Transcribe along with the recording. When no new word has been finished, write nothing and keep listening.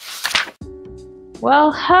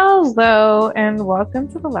Well, hello and welcome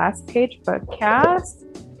to the Last Page Bookcast.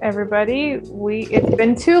 Everybody, it's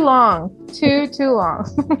been too long. Too long.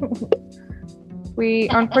 We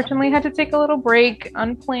unfortunately had to take a little break,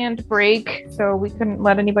 unplanned break, so we couldn't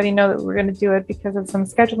let anybody know that we were going to do it because of some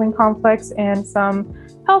scheduling conflicts and some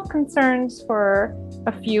health concerns for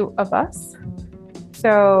a few of us.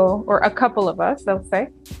 Or a couple of us, they'll say.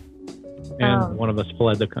 And one of us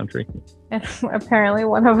fled the country. And apparently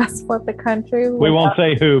one of us fled the country. We won't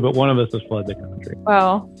say who, but one of us has fled the country.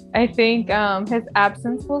 Well, I think his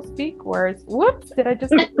absence will speak words. Whoops, did I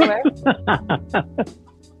just do it?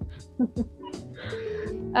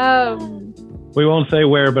 We won't say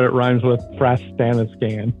where, but it rhymes with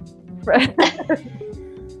Frastaniscan.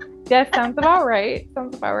 Yeah, sounds about right.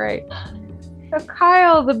 So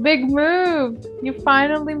Kyle, the big move. You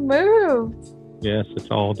finally moved. Yes, it's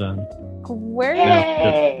all done. Where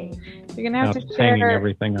Yay! You're gonna have to hanging share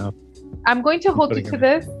everything up. I'm going to hold you to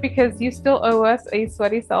this because you still owe us a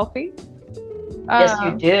sweaty selfie. Yes,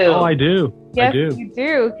 you do. Oh, I do. Yes, I do. you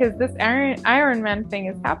do, because this Iron Man thing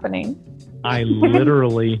is happening. I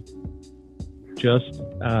literally just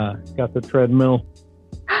got the treadmill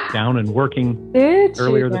down and working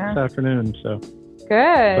earlier this afternoon, so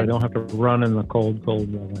I don't have to run in the cold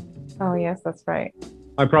weather. Oh yes, that's right.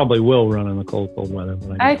 I probably will run in the cold weather,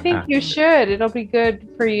 but I think you should. It'll be good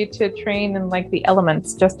for you to train in like the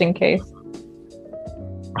elements, just in case.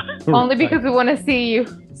 Only because we want to see you.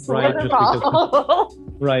 Right.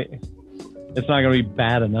 Right. It's not going to be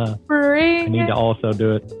bad enough. I need to also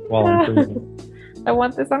do it while I'm freezing. I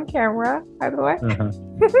want this on camera, by the way.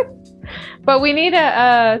 But we need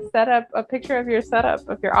a picture of your setup,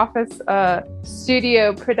 of your office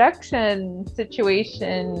studio production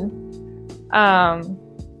situation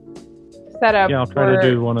setup. Yeah, I'll try to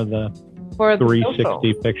do one of the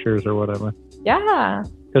 360 pictures or whatever. Yeah.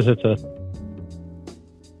 Because it's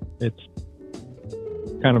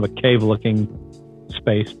kind of a cave-looking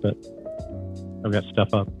space, but I've got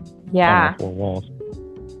stuff up on the 4 walls.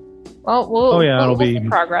 Well, we'll it'll be see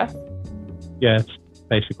progress. Yeah, it's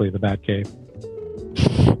basically the Bat Cave.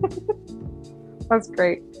 That's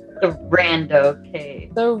great. The Rando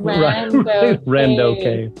Cave. The Rando Rando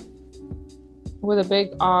Cave. With a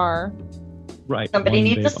big R. Right. Somebody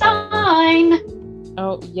needs a sign.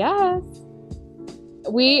 Oh, yes.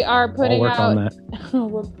 We are putting out... on that.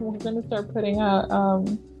 we're going to start putting out...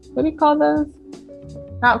 what do you call those?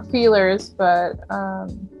 Not feelers, but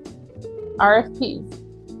RFPs.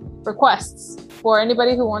 Requests for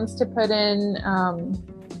anybody who wants to put in...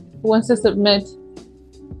 who wants to submit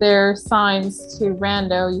their signs to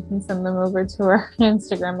Rando. You can send them over to our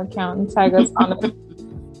Instagram account and tag us on it.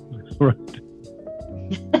 Right.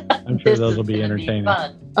 I'm sure those will be entertaining.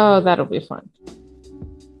 Oh, that'll be fun.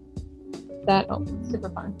 That'll be super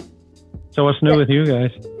fun. So what's new with you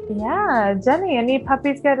guys? Yeah, Jenny, any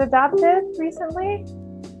puppies get adopted recently?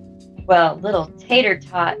 Well, little Tater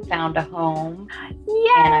Tot found a home.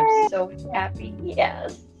 Yay! And I'm so happy.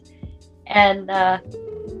 Yes. And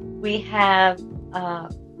we have, I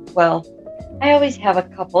always have a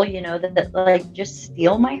couple, that like just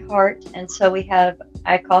steal my heart. And so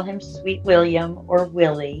I call him Sweet William or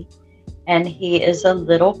Willie. And he is a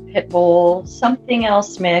little pit bull, something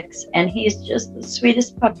else mix. And he's just the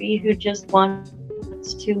sweetest puppy who just wants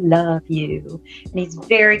to love you. And he's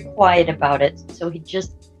very quiet about it. So he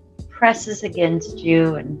just presses against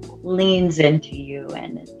you and leans into you.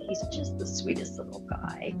 And he's just the sweetest little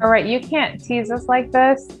guy. All right, you can't tease us like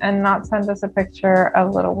this and not send us a picture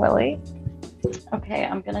of little Willie. Okay,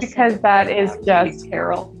 I'm going to because that is just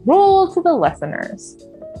Carol. Rule to the listeners.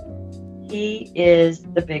 He is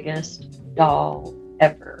the biggest doll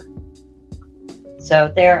ever. So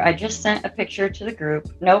there, I just sent a picture to the group.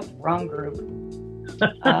 Nope, wrong group.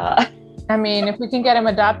 I mean, if we can get him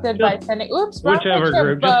adopted by sending, whichever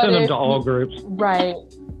group, just send him to all groups. Right.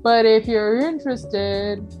 But if you're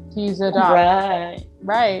interested, he's adopted.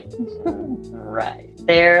 Right.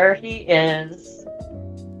 There he is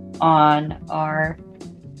on our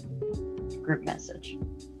group message.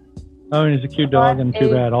 Oh, and he's a cute dog, and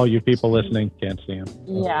too bad all you people listening can't see him.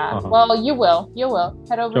 Yeah. Well, you will.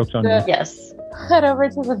 Head over to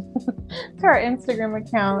our Instagram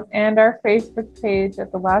account and our Facebook page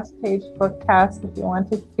at the Last Page Bookcast if you want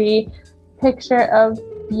to see a picture of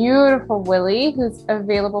beautiful Willie, who's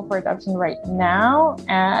available for adoption right now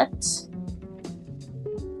at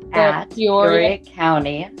Peoria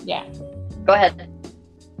County. Yeah. Go ahead.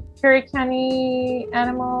 Peoria County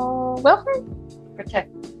Animal Welfare?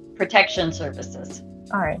 Protection Services.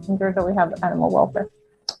 All right. In Georgia, we have animal welfare.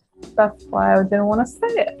 That's why I didn't want to say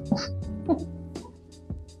it.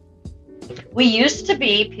 We used to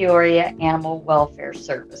be Peoria Animal Welfare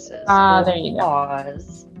Services. There you go.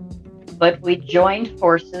 But we joined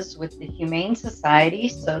forces with the Humane Society.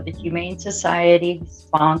 So the Humane Society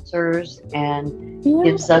sponsors and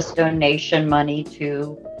gives us donation money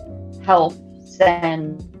to help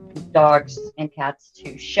send dogs and cats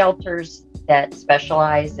to shelters that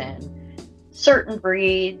specialize in certain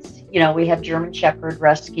breeds. You know, we have German Shepherd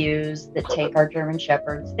rescues that take our German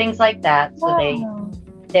Shepherds, things like that. So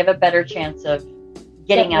they have a better chance of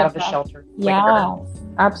getting out of a shelter quicker. Yeah,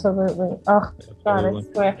 absolutely. Oh, God, I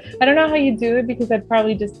swear. I don't know how you do it because I'd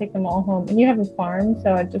probably just take them all home. And you have a farm,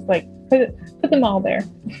 so I'd just like put them all there.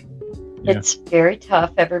 Yeah. It's very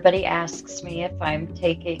tough. Everybody asks me if I'm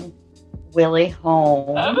taking Willie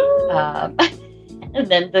home. And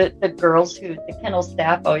then the girls the kennel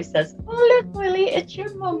staff always says, "Oh, look, Willie, it's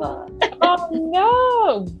your mama." Oh,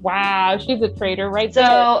 no. Wow, she's a traitor, right?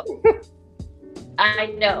 So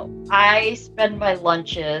I know. I spend my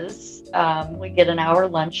lunches. We get an hour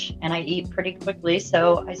lunch, and I eat pretty quickly.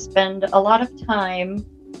 So I spend a lot of time,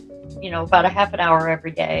 about a half an hour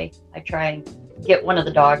every day. I try and get one of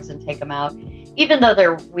the dogs and take them out. Even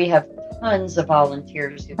though we have tons of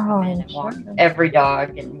volunteers who come in and walk every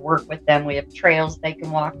dog and work with them. We have trails they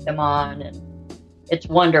can walk them on, and it's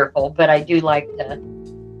wonderful. But I do like to,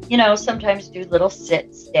 sometimes do little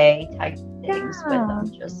stay type things with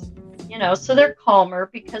them. Just, so they're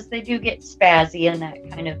calmer because they do get spazzy, and that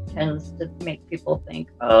kind of tends to make people think,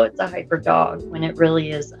 oh, it's a hyper dog, when it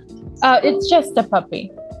really isn't. It's just a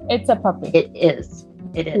puppy. It's a puppy. It is.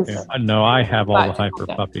 It is. Yeah, no, I have all the hyper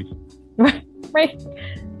puppies. Right.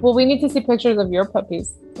 Well, we need to see pictures of your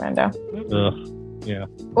puppies, Rando. Ugh, yeah.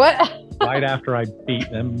 What? Right after I beat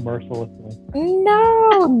them mercilessly.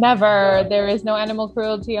 No, never. There is no animal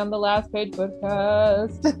cruelty on the Last Page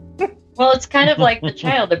podcast. Well, it's kind of like the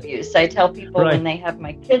child abuse. I tell people when they have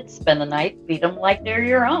my kids spend the night, beat them like they're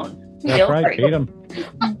your own. That's right, beat them.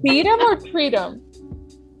 Beat them or treat them?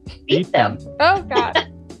 Beat them. Oh, God.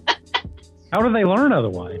 How do they learn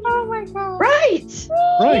otherwise? Oh, my God. Right.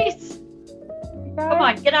 Right. Come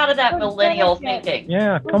on, get out of that millennial thinking.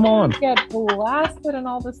 Yeah, come on. Get blasted in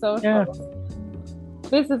all the socials. Yeah.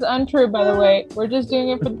 This is untrue, by the way. We're just doing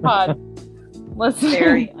it for the pod. Listen.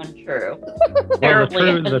 Very untrue. Well,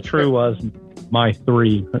 the true was my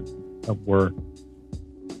 3 were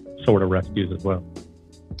sort of rescues as well.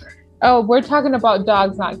 Oh, we're talking about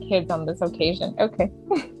dogs, not kids on this occasion. Okay.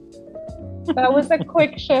 That was a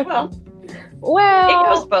quick shift. Well,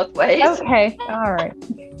 it goes both ways. Okay. All right.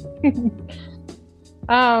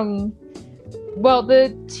 Well,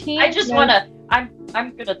 the team. I just want to.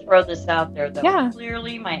 I'm going to throw this out there, though. Yeah.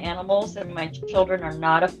 Clearly, my animals and my children are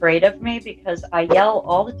not afraid of me because I yell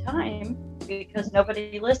all the time because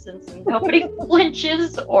nobody listens and nobody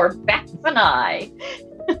flinches or bats an eye.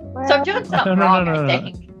 Well, so I'm doing something wrong, I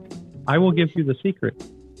think. I will give you the secret.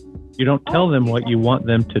 You don't tell them what you want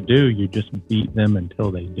them to do. You just beat them until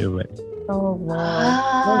they do it. Oh,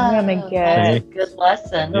 wow. We're going to get a good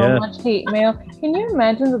lesson. So much hate mail. Can you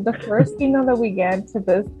imagine that the first email that we get to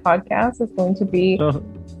this podcast is going to be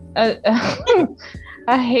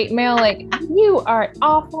a hate mail like, you are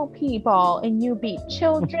awful people and you beat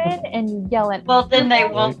children and you yell at Well, then they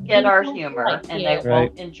won't get our humor and they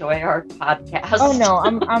won't enjoy our podcast. Oh, no,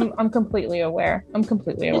 I'm completely aware. I'm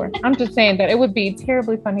just saying that it would be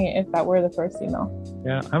terribly funny if that were the first email.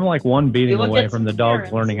 Yeah, I'm like one beating away from the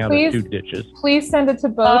dogs learning how to do ditches. Please send it to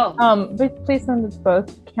both. Please send it to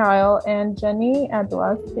both Kyle and Jenny at the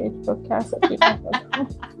Last Page Podcast at gmail.com.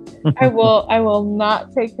 I will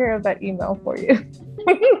not take care of that email for you.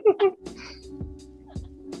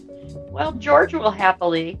 Well, George will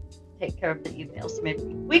happily take care of the emails. Maybe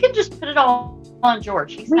we can just put it all on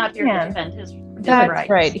George. He's not here to defend his rights. That's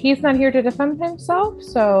right. He's not here to defend himself,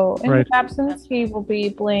 so in his absence, he will be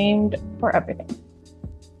blamed for everything.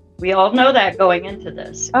 We all know that going into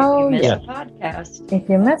this. If you miss a podcast, if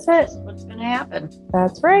you miss it, what's going to happen?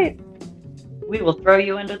 That's right. We will throw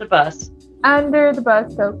you under the bus. Under the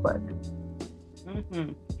bus so quick.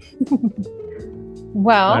 Mm-hmm.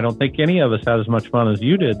 Well, I don't think any of us had as much fun as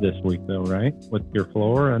you did this week, though, right? With your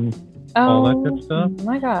floor and all that good stuff. Oh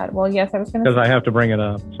my God! Well, yes, I was going to. Because I have to bring it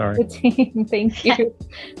up. Sorry. The team, thank you.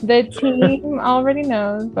 The team already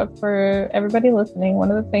knows, but for everybody listening,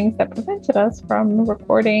 one of the things that prevented us from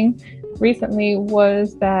recording recently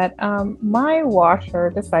was that my washer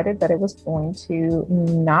decided that it was going to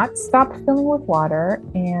not stop filling with water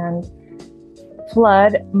and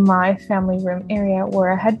flood my family room area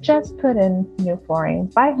where I had just put in new flooring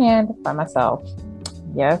by hand by myself.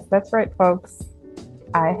 Yes, that's right, folks.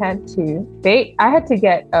 I had to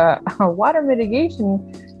get a water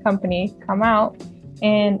mitigation company come out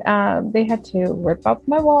And they had to rip up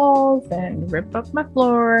my walls and rip up my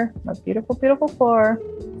floor, my beautiful, beautiful floor.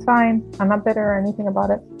 It's fine. I'm not bitter or anything about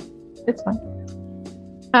it. It's fine.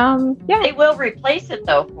 Yeah. They will replace it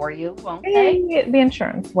though for you, won't they? The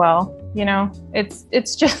insurance. Well,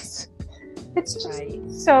 it's just right.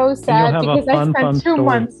 So sad because I spent 2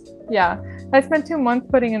 months. Yeah, I spent 2 months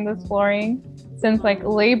putting in this flooring since like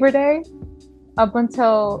Labor Day up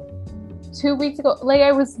until 2 weeks ago. Like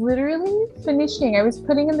I was literally finishing. I was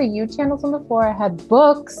putting in the U channels on the floor. I had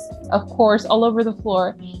books, of course, all over the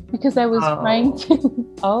floor because I was trying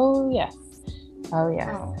to. Oh yes.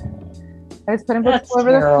 I was putting books all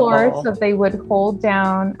over the floor so they would hold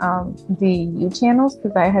down the U channels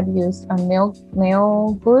because I had used a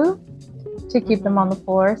nail glue to keep them on the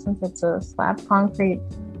floor since it's a slab concrete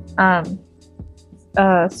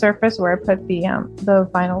surface where I put the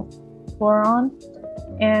vinyl floor on.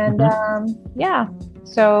 And yeah,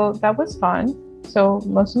 so that was fun. So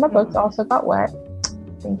most of my books also got wet.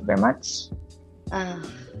 Thank you very much.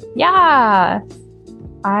 Yeah.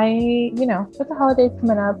 With the holidays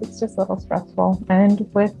coming up, it's just a little stressful. And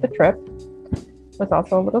with the trip, it was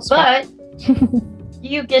also a little stressful. But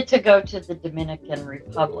you get to go to the Dominican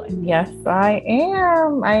Republic. Yes, I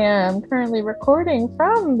am. I am currently recording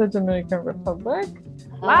from the Dominican Republic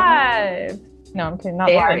live. No, I'm kidding, not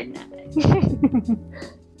very live. Nice.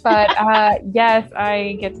 But yes,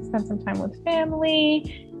 I get to spend some time with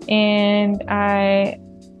family, and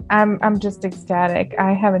I'm just ecstatic.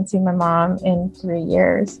 I haven't seen my mom in 3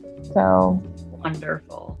 years, so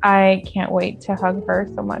wonderful. I can't wait to hug her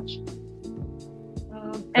so much.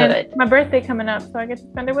 Oh, good. And my birthday coming up, so I get to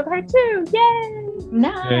spend it with her too. Yay!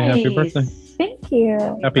 Nice. Hey, happy birthday. Thank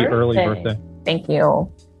you. Happy early birthday. Thank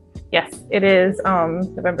you. Yes, it is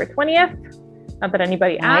November 20th. Not that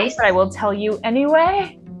anybody asked, but I will tell you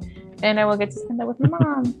anyway. And I will get to spend it with my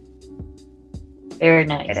mom. Very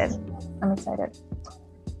nice. I'm excited.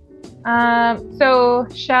 So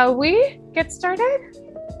shall we get started?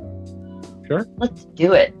 Sure. Let's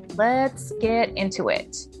do it. Let's get into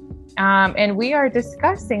it. And we are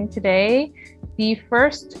discussing today the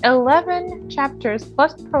first 11 chapters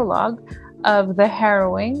plus prologue of The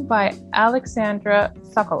Harrowing by Alexandra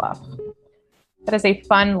Sokoloff. That is a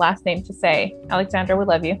fun last name to say. Alexandra, we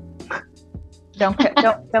love you. Don't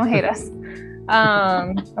hate us.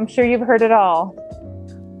 I'm sure you've heard it all.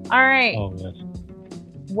 All right. Oh, yes.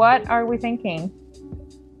 What are we thinking?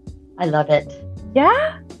 I love it.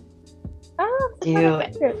 Yeah? Oh, do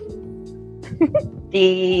it.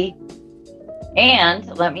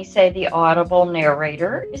 And let me say the audible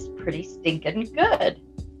narrator is pretty stinking good.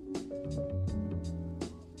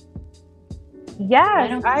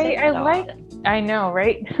 Yes, I like. I know,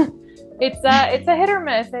 right? It's a hit or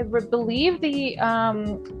miss. I believe the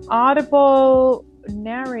audible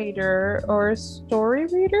narrator or story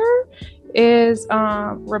reader is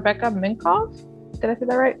Rebecca Minkoff. Did I say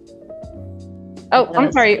that right? Oh,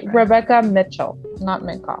 I'm sorry, right. Rebecca Mitchell, not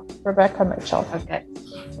Minkoff. Rebecca Mitchell. Okay.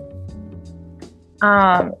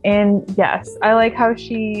 And yes, I like how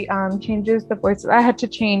she changes the voices. I had to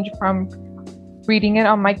change from reading it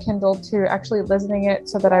on my Kindle to actually listening it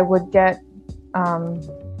so that I would get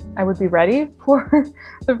I would be ready for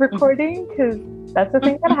the recording, because that's the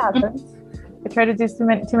thing that happens. I try to do too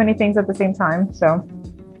many things at the same time, so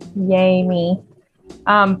yay me.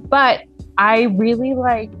 But I really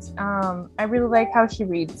like how she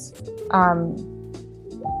reads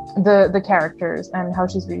the characters and how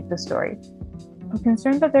she's reading the story. I'm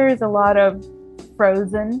concerned that there is a lot of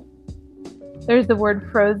frozen. There's the word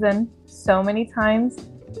frozen so many times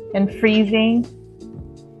and freezing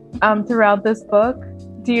throughout this book.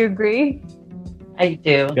 Do you agree? I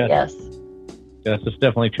do. Yes. Yes, it's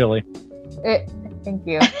definitely chilly. Thank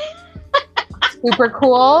you. Super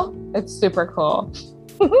cool. It's super cool.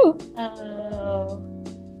 Oh,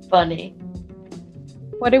 funny.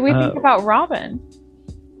 What do we think about Robin?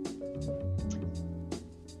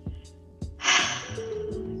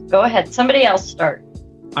 Go ahead. Somebody else start.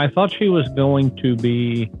 I thought she was going to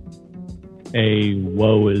be a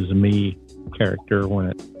woe is me character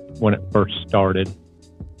when it first started.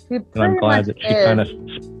 And I'm glad that she kind of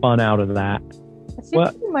spun out of that. She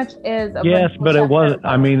pretty much is. Yes, but it wasn't.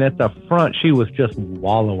 I mean, at the front, she was just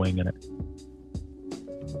wallowing in it.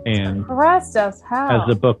 And depressed as hell. As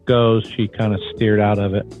the book goes, she kind of steered out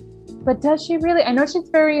of it. But does she really? I know she's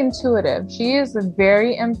very intuitive. She is a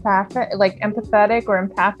very empathetic or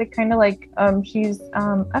empathic, kind of like she's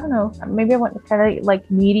I don't know, maybe I want to kind of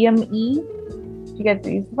like medium E. She gets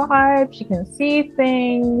these vibes. She can see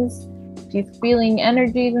things. She's feeling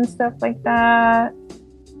energies and stuff like that.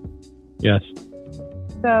 Yes.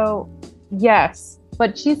 So yes,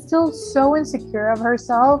 but she's still so insecure of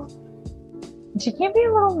herself. She can't be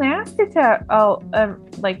a little nasty to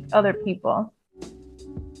like other people.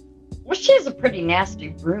 Well, she has a pretty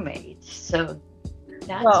nasty roommate, so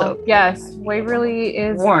that's okay. Yes, Waverly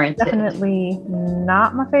is warranted. Definitely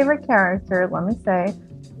not my favorite character, let me say.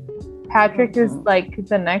 Patrick is like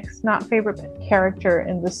the next not favorite character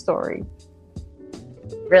in the story.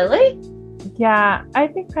 Really? Yeah, I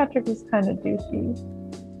think Patrick is kind of douchey.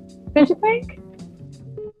 Don't you think?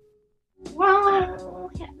 Well,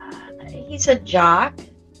 he's a jock.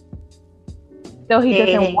 Though he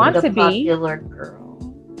doesn't want to be. Popular girl.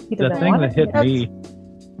 The thing that hit me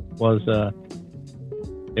was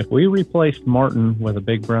if we replaced Martin with a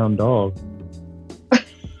big brown dog,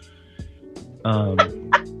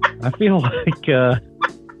 I feel like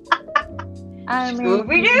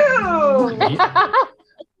Scooby-Doo!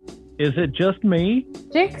 Is it just me?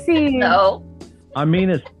 Dixie. No. I mean,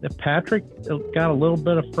 is Patrick got a little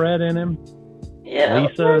bit of Fred in him? Yeah.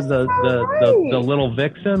 Lisa, the little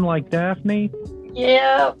vixen like Daphne?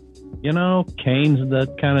 Yeah. You know, Kane's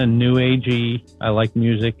the kind of new agey, I like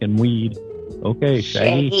music and weed. Okay,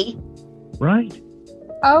 Shaggy. Right.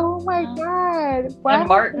 Oh my God. What? And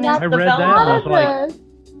Martin I read that and I was like,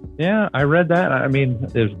 yeah, I read that. I mean,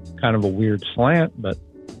 there's kind of a weird slant, but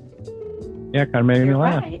yeah, it kind of made me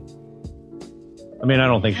laugh. Right. I mean, I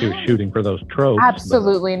don't think she was shooting for those tropes.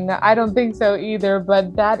 Absolutely no. I don't think so either,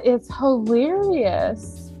 but that is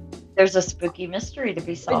hilarious. There's a spooky mystery to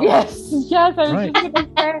be solved. Yes, I was just going to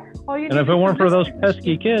say. And if it weren't for those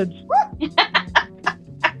pesky kids.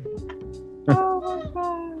 Oh my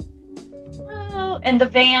God. Oh, and the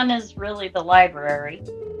van is really the library.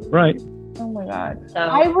 Right. Oh my God. So,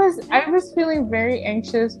 I was feeling very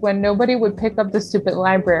anxious when nobody would pick up the stupid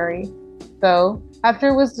library. So after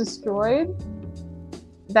it was destroyed,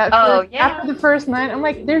 after the first night, I'm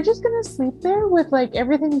like, they're just gonna sleep there with like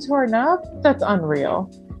everything torn up? That's unreal.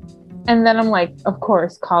 And then I'm like, of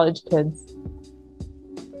course, college kids.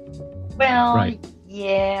 Well,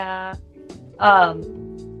 yeah. I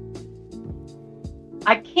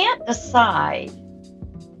can't decide.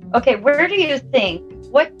 Okay,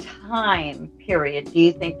 what time period do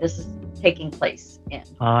you think this is taking place in?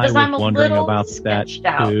 I was wondering about that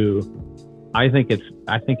too. I think it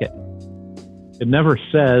never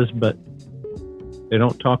says, but they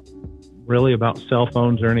don't talk really about cell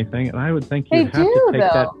phones or anything. And I would think you'd have to take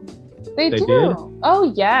that. They do. Did?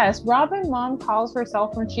 Oh yes, Robin's mom calls her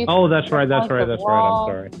cell phone. That's right. I'm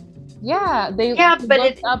sorry. Yeah, but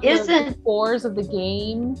it isn't the scores of the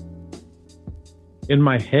game. In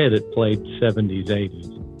my head, it played 70s, 80s.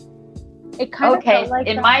 It kind of felt like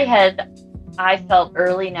in my head, I felt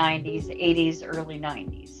early 90s, 80s, early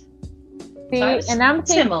 90s. See, and I'm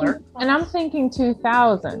thinking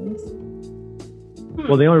 2000s.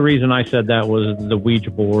 Well, the only reason I said that was the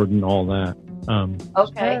Ouija board and all that.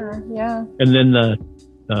 Okay. Sure, yeah. And then the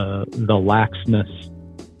laxness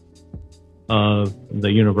of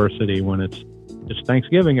the university when it's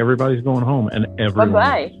Thanksgiving, everybody's going home and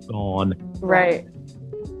everyone's gone. Right.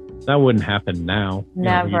 That wouldn't happen now.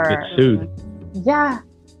 Never. You get sued. Yeah.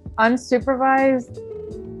 Unsupervised.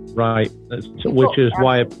 Right. Which is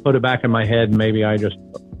why I put it back in my head. Maybe I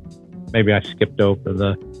skipped over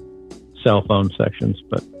the cell phone sections,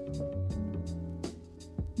 but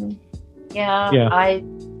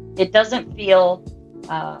it doesn't feel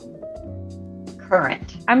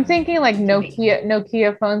current. I'm thinking like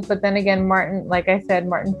Nokia phones, but then again, Martin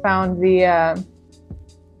found the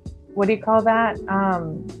what do you call that?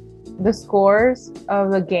 The scores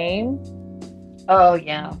of the game. Oh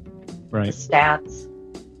yeah. Right. The stats.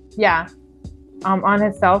 Yeah. On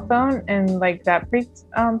his cell phone, and like that freaked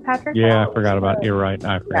Patrick. Yeah, I forgot about it. You're right.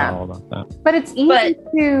 I forgot all about that. But it's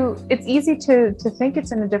easy to think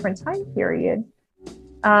it's in a different time period.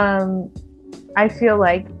 I feel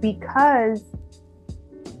like because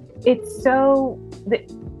it's so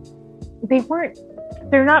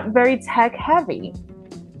they're not very tech heavy.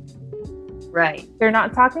 Right. They're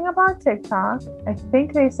not talking about TikTok. I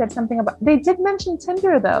think they said something about. They did mention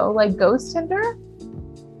Tinder though, like Ghost Tinder.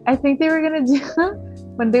 I think they were gonna do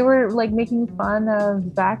when they were like making fun of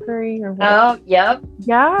Zachary or what. Oh, yep.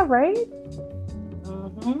 Yeah, right?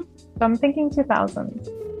 Mm-hmm. So I'm thinking 2000s.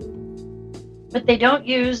 But they don't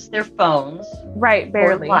use their phones. Right,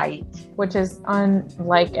 barely. Or light. Which is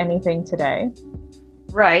unlike anything today.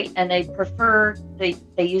 Right, and they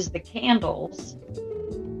use the candles.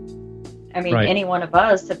 I mean, any one of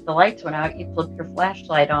us, if the lights went out, you flip your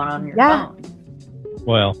flashlight on your phone.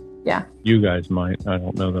 Well, yeah. You guys might. I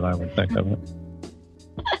don't know that I would think of it.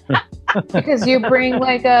 Because you bring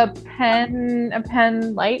like a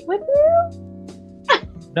pen light with you?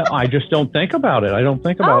 No, I just don't think about it. I don't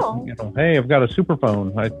think about, hey, I've got a super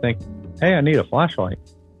phone. I think, hey, I need a flashlight.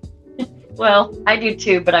 Well, I do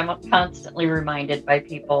too, but I'm constantly reminded by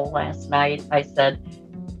people. Last night, I said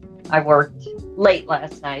I worked late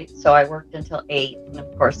last night, so I worked until 8. And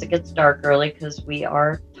of course, it gets dark early because we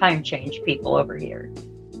are time change people over here.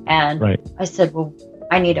 And I said, well,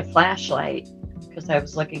 I need a flashlight because I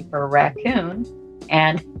was looking for a raccoon.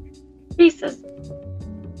 And he says,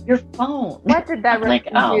 your phone. What did that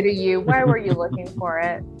raccoon do to you? Why were you looking for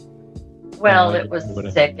it? Well, it was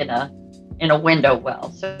sick in a window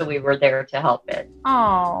well, so we were there to help it.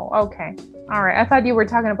 Oh, okay. All right. I thought you were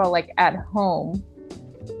talking about like at home.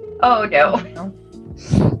 Oh, no.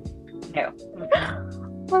 No.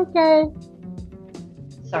 Okay.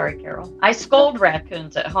 Sorry, Carol. I scold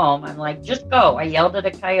raccoons at home. I'm like, just go. I yelled at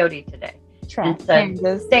a coyote today and said,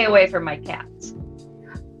 stay away from my cats.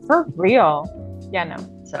 For real? Yeah, no.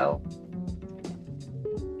 So,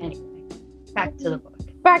 anyway, back to the book.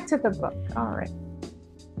 Back to the book. All right.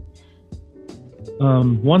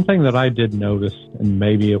 One thing that I did notice, and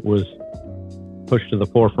maybe it was pushed to the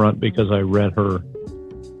forefront because I read her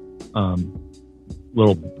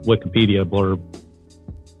little Wikipedia blurb.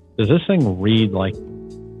 Does this thing read like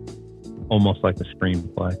almost like a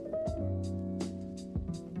screenplay?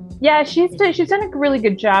 Yeah, she's done a really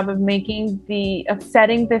good job of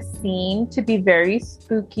setting the scene to be very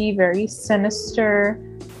spooky, very sinister,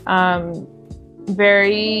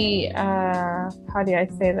 very how do I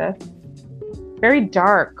say this? Very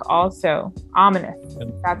dark, also ominous.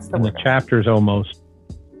 That's the word. And the chapters almost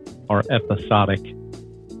are episodic.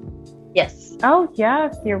 Yes. Oh,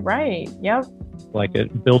 yes, you're right. Yep. Like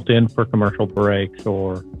it built in for commercial breaks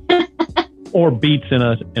or beats in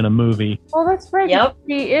a movie. Oh, that's right. Yep.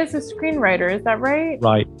 She is a screenwriter. Is that right?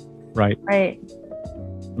 Right. Right.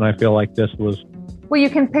 And I feel like this was. Well, you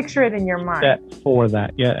can picture it in your mind. Set for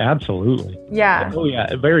that. Yeah, absolutely. Yeah. Oh,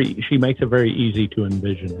 yeah. She makes it very easy to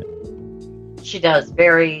envision it. She does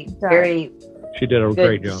very. She did a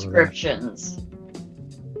great job. Descriptions.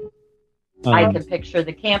 I can picture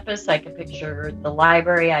the campus. I can picture the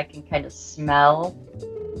library. I can kind of smell.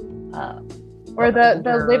 Or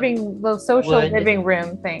the social living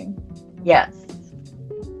room thing. Yes.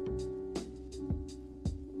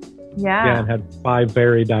 Yeah. Yeah, it had 5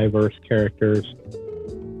 very diverse characters,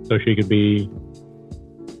 so she could be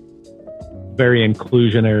very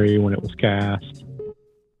inclusionary when it was cast.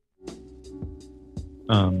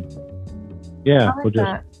 Yeah, I like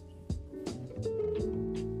that.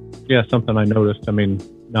 Yeah, something I noticed. I mean,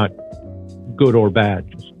 not good or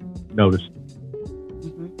bad, just noticed.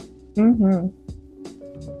 Mm-hmm.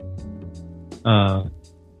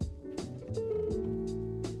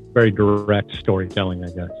 Very direct storytelling, I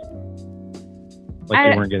guess.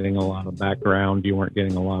 Like you weren't getting a lot of background. You weren't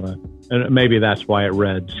getting a lot of, and maybe that's why it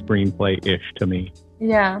read screenplay-ish to me.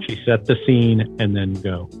 Yeah. She set the scene and then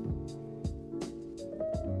go.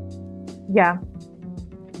 Yeah,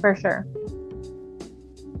 for sure.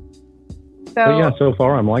 But yeah, so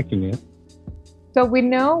far I'm liking it. So we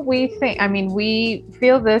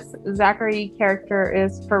feel this Zachary character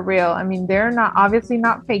is for real. I mean, they're obviously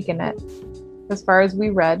not faking it, as far as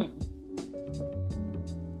we read.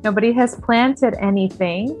 Nobody has planted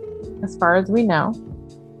anything, as far as we know.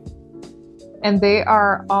 And they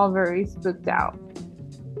are all very spooked out.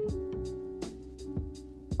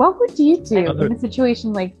 What would you do in a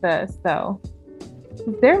situation like this, though?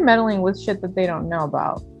 They're meddling with shit that they don't know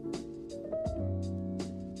about.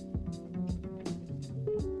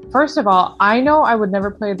 First of all, I know I would never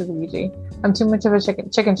play the Ouija. I'm too much of a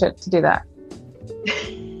chicken shit to do that.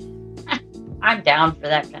 I'm down for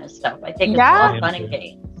that kind of stuff. I think it's all fun and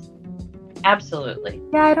games. Absolutely.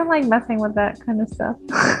 Yeah, I don't like messing with that kind of stuff.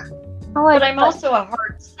 But I'm also a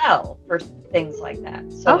hard sell for things like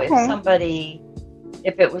that. So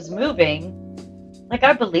if it was moving, like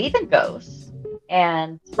I believe in ghosts,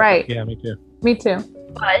 and right. Yeah, me too. Me too.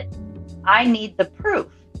 But I need the proof,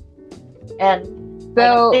 and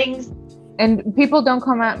and people don't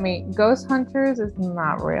come at me. Ghost Hunters is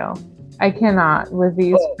not real. I cannot with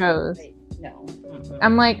these shows. No. Mm-hmm.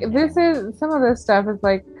 I'm like, some of this stuff is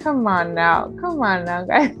like, come on now,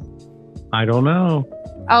 guys. I don't know.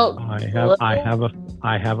 Oh, I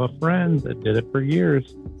have a friend that did it for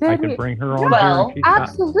years. I could bring her on here.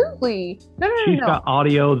 Absolutely. She's got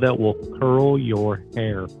audio that will curl your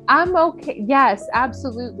hair. I'm okay. Yes,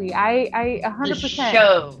 absolutely. I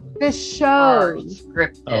 100%. The shows.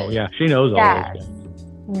 Scripted. Oh yeah, she knows all those things.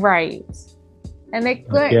 Right. And it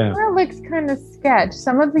looks kind of sketch.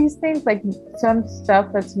 Some of these things, like some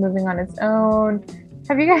stuff that's moving on its own.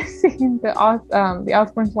 Have you guys seen the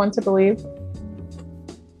Osbournes Want to Believe?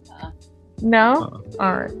 No?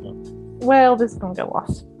 All right. Well, this is gonna get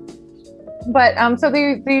lost. But so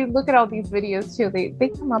they look at all these videos too. They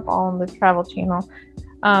come up all on the Travel Channel.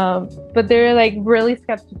 But they're like really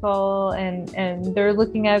skeptical and they're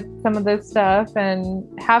looking at some of this stuff, and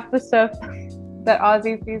half the stuff that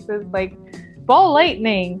Ozzy sees is like ball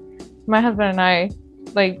lightning. My husband and I,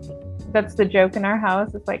 like, that's the joke in our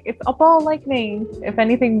house. It's like, it's a ball lightning. If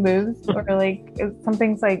anything moves or like if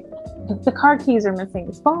something's like the car keys are missing,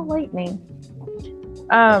 it's ball lightning.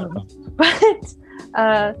 But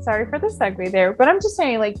sorry for the segue there, but I'm just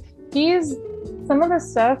saying, like, some of the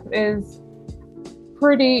stuff is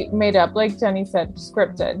pretty made up, like Jenny said,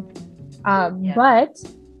 scripted. But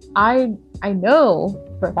I know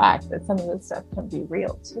for a fact that some of this stuff can be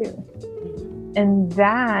real too, and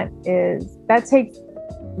that takes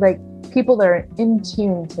like people that are in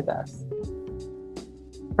tune to this.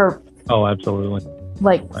 Absolutely.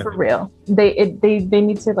 Like for real, they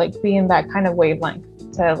need to like be in that kind of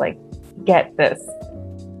wavelength to like get this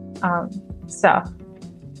stuff.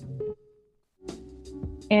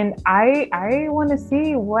 And I want to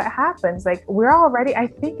see what happens. Like, I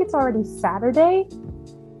think it's already Saturday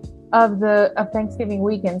of Thanksgiving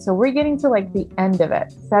weekend. So we're getting to like the end of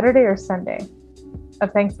it, Saturday or Sunday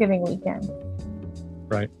of Thanksgiving weekend.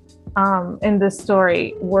 Right. In the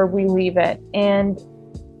story where we leave it. And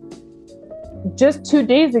just 2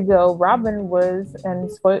 days ago, Robin was, and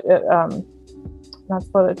not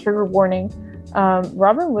spoiler, trigger warning,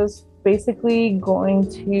 Robin was basically going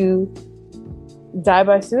to die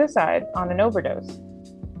by suicide on an overdose.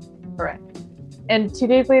 Correct. And 2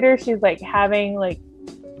 days later, she's like having like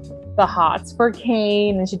the hots for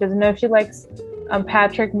Kane, and she doesn't know if she likes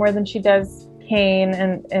Patrick more than she does Kane,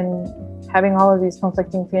 and having all of these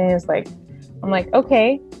conflicting feelings. Like, I'm like,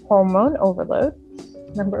 okay, hormone overload,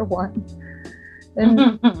 number one.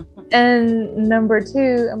 And number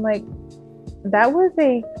two, I'm like, that was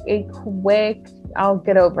a quick, I'll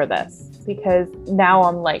get over this, because now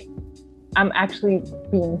I'm actually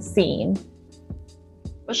being seen.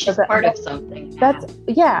 Well, she's part of something.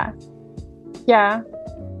 Yeah,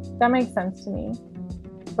 that makes sense to me.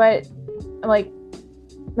 But like,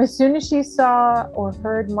 as soon as she saw or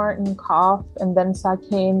heard Martin cough and then saw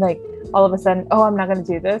Kane, like, all of a sudden, oh, I'm not going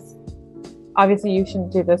to do this. Obviously, you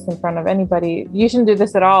shouldn't do this in front of anybody. You shouldn't do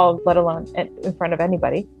this at all, let alone in front of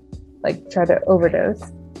anybody. Like, try to overdose.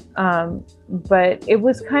 But it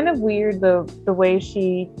was kind of weird the way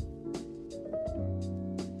she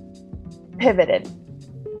pivoted.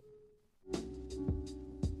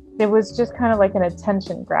 It was just kind of like an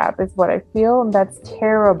attention grab, is what I feel, and that's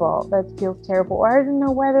terrible. That feels terrible. I don't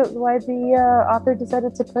know why the author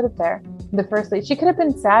decided to put it there in the first place. She could have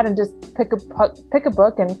been sad and just pick a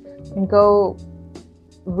book and go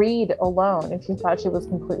read alone if she thought she was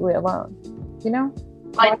completely alone. You know?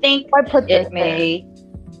 I think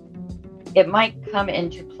it might come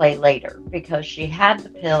into play later, because she had the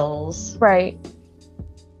pills. Right.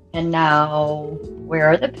 And now, where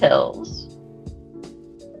are the pills?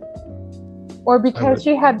 Or because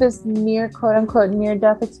she had this quote unquote near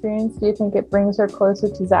death experience, do you think it brings her closer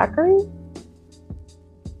to Zachary?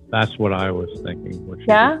 That's what I was thinking.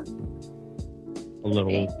 Yeah? A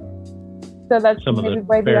little. So that's some of the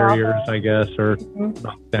barriers, I guess, are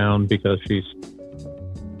knocked down because she's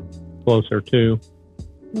closer to.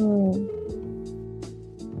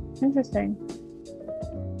 Interesting.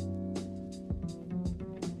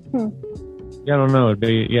 Yeah, I don't know.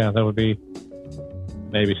 That would be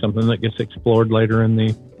maybe something that gets explored later in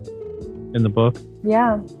the book.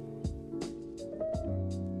 Yeah.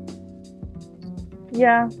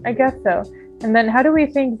 Yeah, I guess so. And then how do we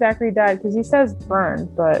think Zachary died? Because he says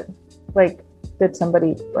burned, but like, did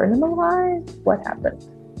somebody burn him alive? What happened?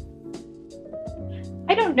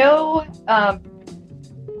 I don't know.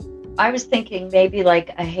 I was thinking maybe like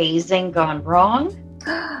a hazing gone wrong.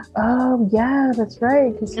 Oh, yeah, that's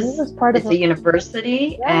right. Because he was part of a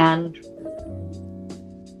university and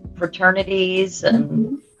fraternities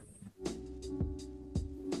and.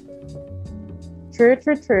 True.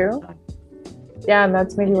 Yeah, and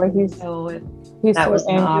that's maybe like he's that was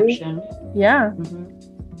an option. Yeah.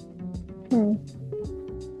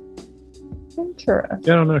 Interesting.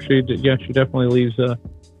 Yeah, I don't know. She definitely leaves.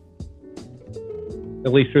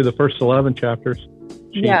 At least through the first 11 chapters.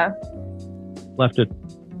 She left it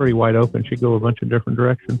pretty wide open. She'd go a bunch of different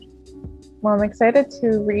directions. Well, I'm excited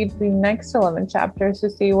to read the next 11 chapters to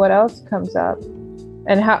see what else comes up.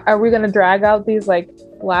 And how are we going to drag out these like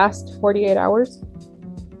last 48 hours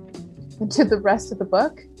into the rest of the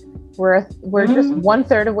book? We're just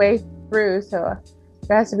 1/3 away through, so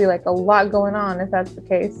there has to be like a lot going on if that's the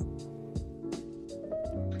case.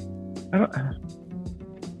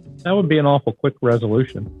 That would be an awful quick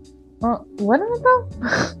resolution. Well, wouldn't it though?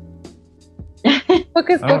 Book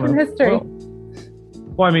is book in history.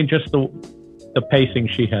 Well, I mean, just the pacing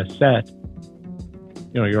she has set.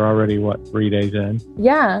 You're already, 3 days in?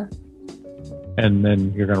 Yeah. And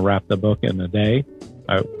then you're going to wrap the book in a day?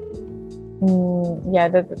 Yeah,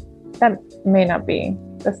 that may not be.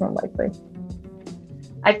 That's not likely.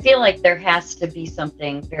 I feel like there has to be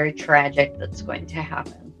something very tragic that's going to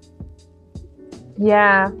happen.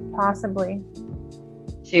 Yeah, possibly.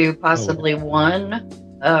 To possibly one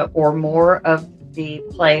or more of the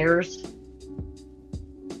players.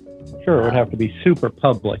 Sure, it would have to be super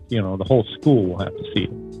public. The whole school will have to see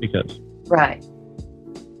it because. Right.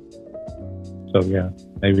 So yeah,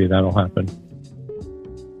 maybe that'll happen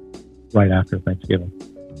right after Thanksgiving.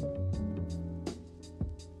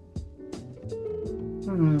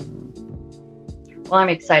 Well, I'm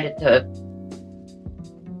excited to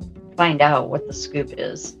find out what the scoop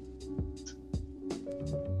is.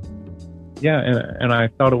 Yeah, and I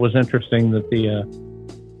thought it was interesting that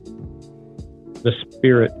the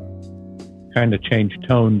spirit kind of changed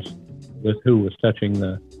tones with who was touching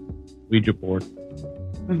the Ouija board.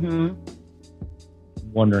 Mm-hmm.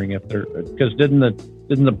 Wondering if because didn't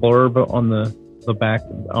the blurb on the back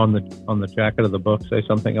on the jacket of the book say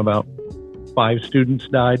something about 5 students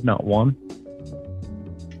died, not 1?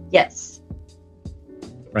 Yes.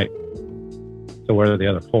 Right. So where are the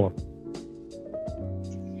other 4?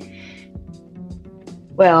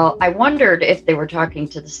 Well, I wondered if they were talking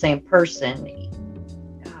to the same person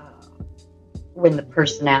when the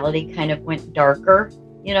personality kind of went darker,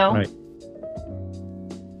 Right.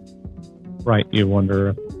 Right. You wonder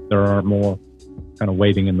if there are more kind of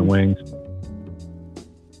waiting in the wings.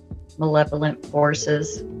 Malevolent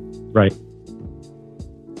forces. Right.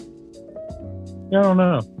 Yeah, I don't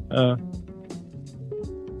know.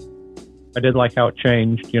 I did like how it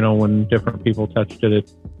changed, when different people touched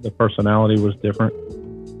it, the personality was different.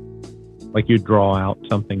 Like you draw out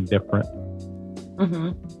something different.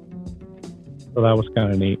 Mm-hmm. So that was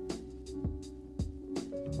kind of neat.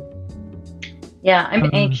 Yeah, I'm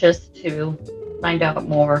anxious to find out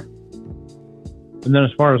more. And then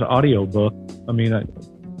as far as audiobook, I mean,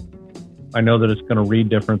 I know that it's going to read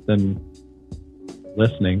different than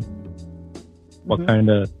listening. What kind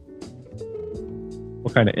of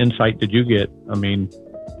insight did you get? I mean,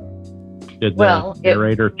 did the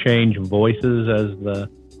narrator change voices as the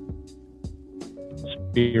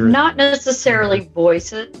spirit? Not necessarily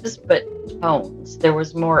voices, but tones. There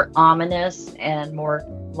was more ominous and more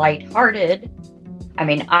lighthearted. I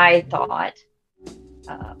mean, I thought.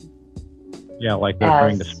 Yeah, like they're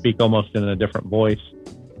trying to speak almost in a different voice.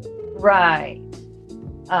 Right.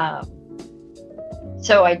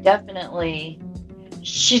 So I definitely.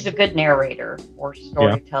 She's a good narrator or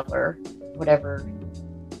storyteller, whatever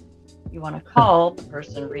you want to call the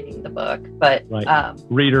person reading the book. But right.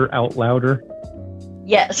 Reader out louder.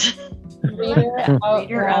 Yes.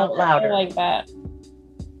 Reader out louder. I like that.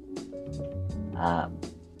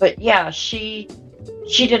 But yeah, she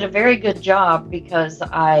did a very good job because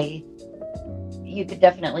you could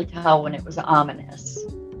definitely tell when it was ominous.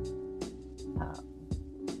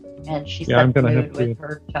 And she set the mood with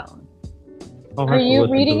her tone. I'll have to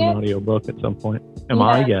listen to an audiobook at some point.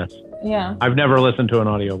 I? Yes. Yeah. I've never listened to an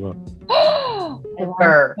audiobook.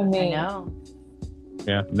 Never. I know.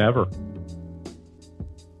 Yeah, never.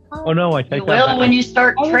 Oh no, I take that back. You will when you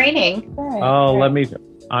start training.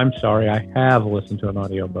 I'm sorry, I have listened to an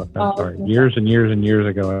audiobook. I'm sorry. Okay. Years and years and years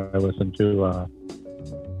ago, I listened to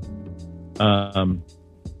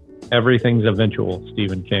Everything's Eventual,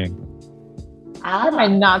 Stephen King. Am I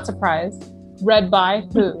not surprised? Read by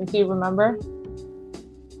who? Do you remember?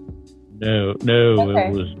 No, okay.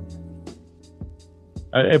 It was.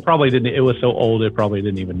 It probably didn't. It was so old, it probably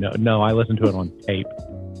didn't even know. No, I listened to it on tape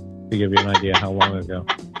to give you an idea how long ago.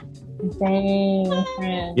 Dang,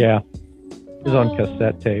 friend. Yeah, it was on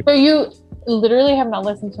cassette tape. So you literally have not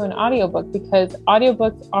listened to an audiobook because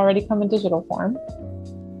audiobooks already come in digital form.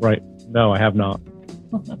 Right. No, I have not.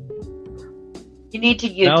 You need to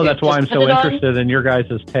YouTube. No, that's why I'm so interested in your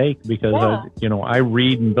guys' take because I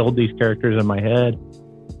read and build these characters in my head.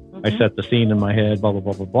 Mm-hmm. I set the scene in my head, blah blah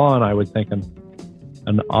blah blah blah, and I would think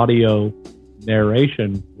an audio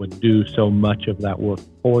narration would do so much of that work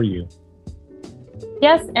for you.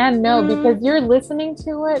 Yes and no, because you're listening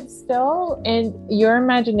to it still, and your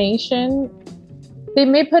imagination. They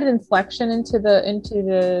may put inflection into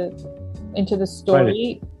the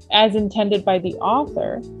story as intended by the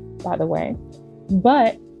author, by the way.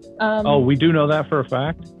 But we do know that for a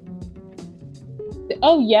fact.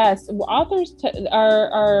 Oh yes, authors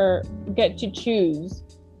are get to choose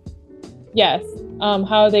Yes.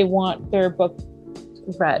 How they want their book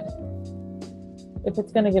read. If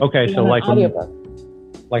it's going to get okay, so like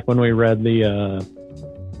when we read the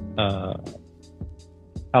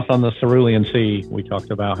House on the Cerulean Sea, we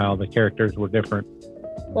talked about how the characters were different.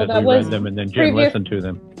 Well, that was read them, and then Jen listened to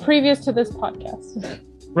them. Previous to this podcast.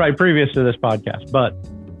 Right, previous to this podcast, but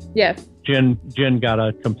yes, Jen got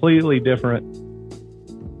a completely different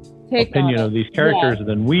opinion of these characters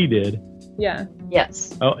than we did. Yeah.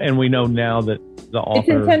 Yes. Oh, and we know now that the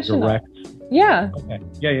author directs. Yeah. Okay.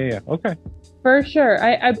 Yeah. Okay. For sure.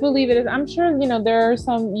 I believe it is. I'm sure, there are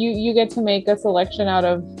some, you get to make a selection out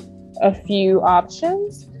of a few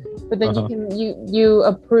options, but then you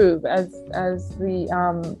approve as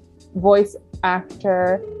the voice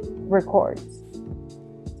actor records.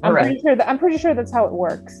 I'm pretty sure that's how it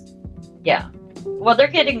works. Yeah. Well, they're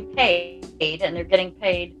getting paid, and they're getting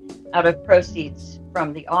paid out of proceeds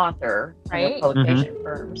from the author, right? And the publication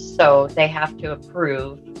firms, so they have to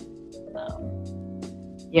approve.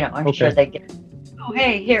 I'm sure they get. Oh,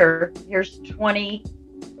 hey, here's 20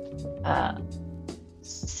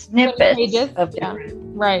 snippets of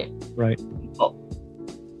different right people.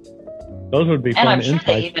 Those would be fun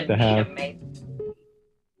insights to have.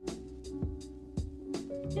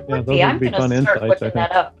 Those would be fun insights. Looking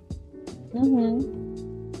that up. I'm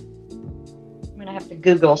gonna have to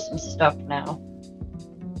Google some stuff now.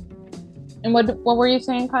 And what were you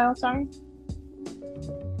saying, Kyle? Sorry.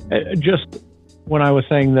 Just when I was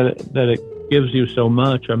saying that it gives you so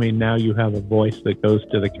much. I mean, now you have a voice that goes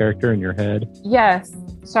to the character in your head. Yes.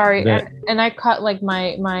 Sorry, and I cut like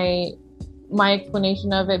my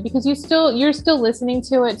explanation of it because you're still listening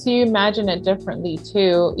to it, so you imagine it differently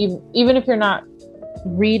too. Even if you're not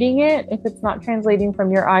reading it, if it's not translating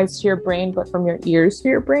from your eyes to your brain, but from your ears to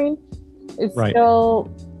your brain, it's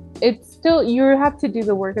still you have to do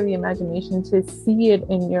the work of the imagination to see it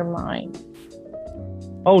in your mind.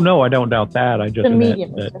 Oh no, I don't doubt that. I just the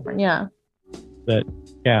medium is different.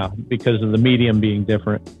 Yeah, because of the medium being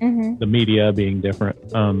different, the media being different,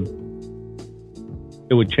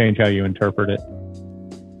 it would change how you interpret it.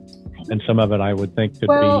 And some of it, I would think, could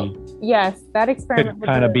be. Yes, that experiment could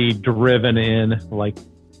kind of be driven in, like,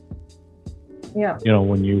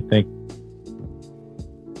 when you think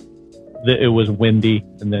that it was windy,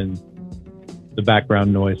 and then the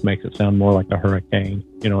background noise makes it sound more like a hurricane.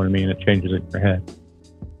 You know what I mean? It changes it in your head.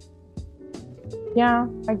 Yeah,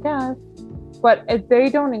 I guess. But if they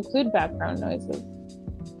don't include background noises.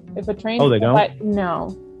 If a train they don't?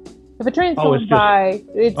 No. If a train's going by,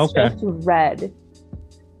 it's just red.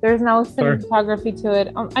 There's no cinematography to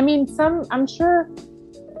it. I'm sure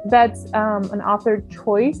that's an author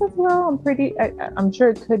choice as well. I'm sure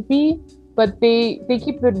it could be, but they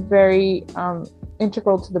keep it very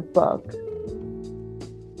integral to the book.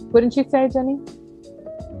 Wouldn't you say, Jenny?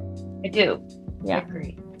 I do. Yeah. I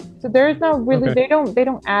agree. So there's no really they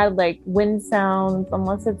don't add like wind sounds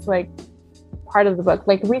unless it's like part of the book.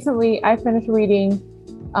 Like recently I finished reading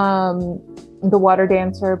The Water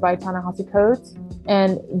Dancer by Ta-Nehisi Coates,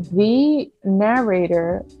 and the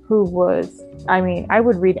narrator, who was, I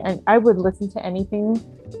would read and I would listen to anything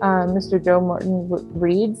Mr. Joe Morton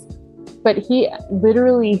reads, but he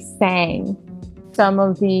literally sang some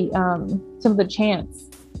of the chants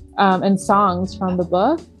and songs from the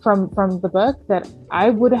book that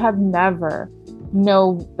I would have never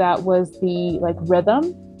know that was the like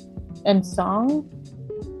rhythm and song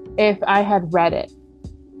if I had read it.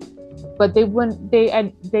 But they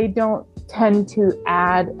don't tend to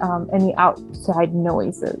add any outside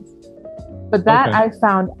noises. But that I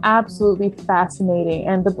found absolutely fascinating,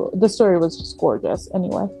 and the story was just gorgeous.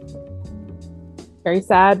 Anyway, very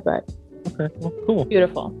sad, but cool,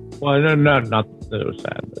 beautiful. Well, not that it was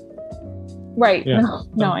sad, but right. Yeah.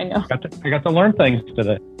 No, I know. I got to learn things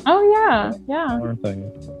today. Oh yeah. Learn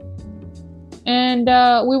things. And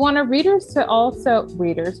we want our we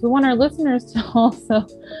want our listeners to also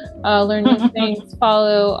learn new things.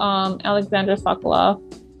 Follow Alexandra Sokoloff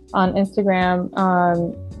on Instagram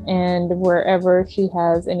and wherever she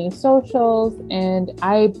has any socials. And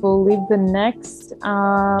I believe the next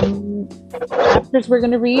chapters we're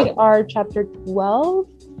going to read are chapter 12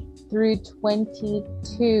 through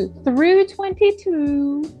 22. Through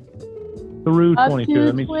 22.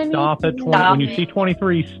 I mean, stop at 20. When you see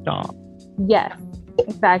 23, stop. Yes,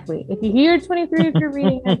 exactly. If you hear 23, if you're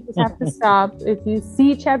reading it, you just have to stop. If you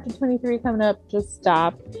see chapter 23 coming up, just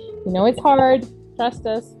stop. You know it's hard. Trust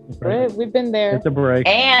us. Right. We've been there. It's a break.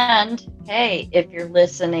 And hey, if you're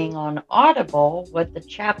listening on Audible, what the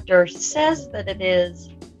chapter says that it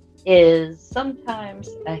is sometimes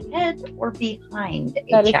ahead or behind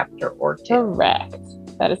a chapter or two. Correct.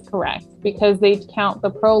 That is correct, because they count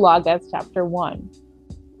the prologue as chapter 1.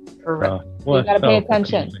 Correct. So you got to pay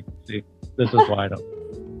attention. See, this is why I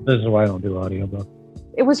don't do audiobooks.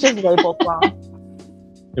 It was just labeled wrong.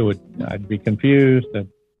 I'd be confused, and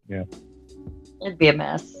yeah. It'd be a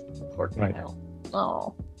mess. Poor right.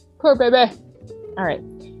 Oh, poor baby. All right.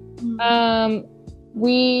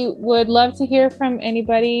 We would love to hear from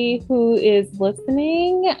anybody who is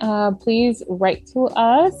listening. Please write to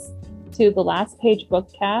us to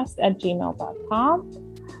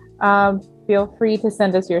thelastpagebookcast@gmail.com. Feel free to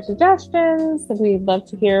send us your suggestions. We'd love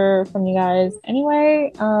to hear from you guys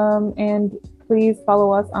anyway. And please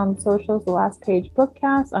follow us on socials, The Last Page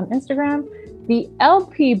Bookcast on Instagram, the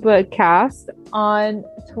LP Bookcast on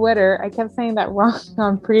Twitter. I kept saying that wrong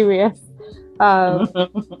on previous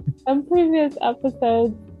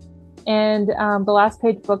episodes, and The Last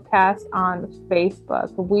Page Bookcast on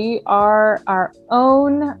Facebook. We are our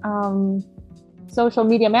own social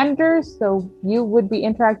media managers, so you would be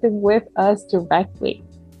interacting with us directly.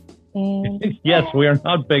 And yes, we are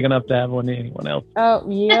not big enough to have anyone else. Oh,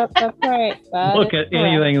 yep, that's right. Look at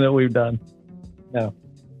anything that we've done. No.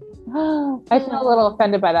 I feel a little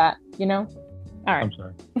offended by that, you know? All right. I'm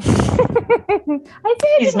sorry. I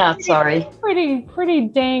think he's not sorry. Pretty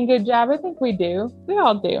dang good job. I think we do. We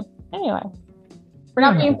all do. Anyway, we're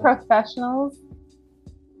not being professionals.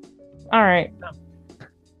 All right.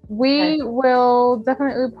 We will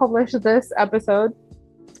definitely publish this episode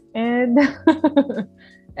and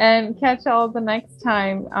and catch y'all the next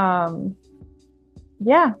time.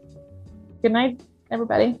 Yeah. Good night,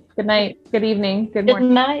 everybody. Good night. Good evening. Good morning.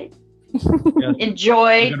 Good night. Yes.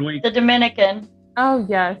 Enjoy the Dominican. Oh,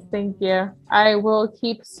 yes. Thank you. I will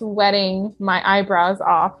keep sweating my eyebrows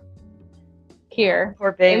off here.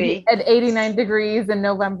 Poor baby. At 89 degrees in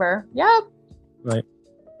November. Yep. Right.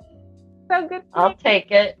 So good. I'll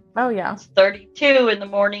take it. Oh, yeah. It's 32 in the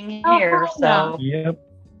morning here, so. Yep.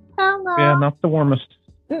 Hell no. Yeah, not the warmest.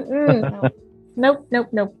 Nope.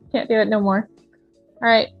 Can't do it no more. All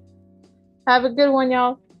right. Have a good one,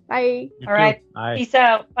 y'all. Bye. All right. Bye. Peace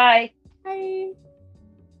out. Bye. Bye.